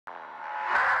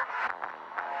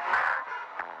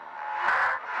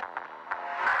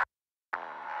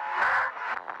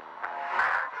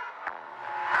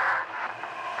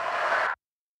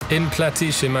In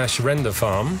Platige Image render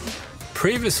farm,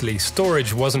 previously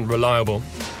storage wasn't reliable,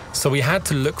 so we had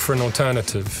to look for an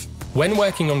alternative. When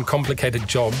working on complicated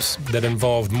jobs that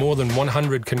involved more than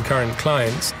 100 concurrent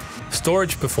clients,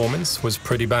 storage performance was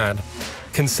pretty bad.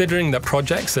 Considering that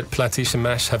projects at Platige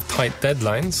Image have tight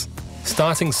deadlines,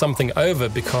 starting something over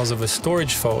because of a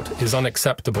storage fault is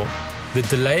unacceptable. The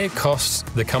delay costs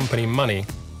the company money.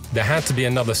 There had to be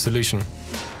another solution.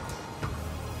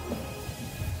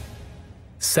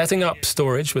 Setting up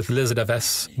storage with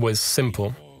LizardFS was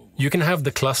simple. You can have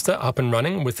the cluster up and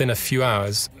running within a few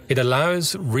hours. It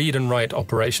allows read and write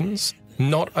operations,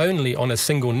 not only on a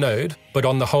single node, but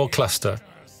on the whole cluster.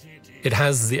 It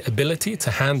has the ability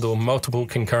to handle multiple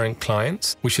concurrent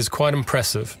clients, which is quite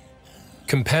impressive.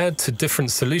 Compared to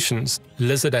different solutions,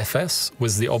 LizardFS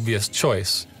was the obvious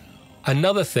choice.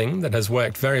 Another thing that has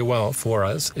worked very well for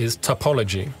us is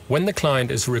topology. When the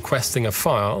client is requesting a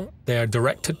file, they are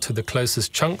directed to the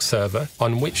closest chunk server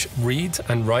on which reads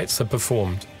and writes are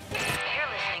performed. You're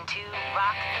listening to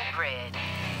Rock the Grid.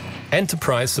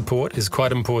 Enterprise support is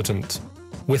quite important.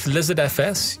 With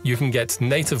LizardFS, you can get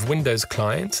native Windows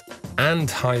client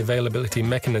and high availability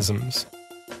mechanisms.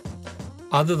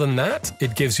 Other than that,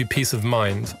 it gives you peace of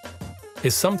mind.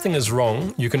 If something is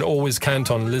wrong, you can always count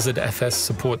on LizardFS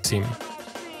support team.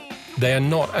 They are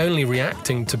not only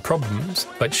reacting to problems,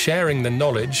 but sharing the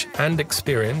knowledge and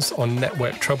experience on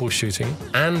network troubleshooting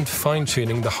and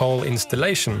fine-tuning the whole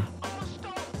installation.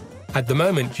 At the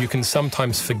moment, you can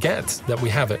sometimes forget that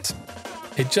we have it.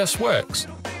 It just works.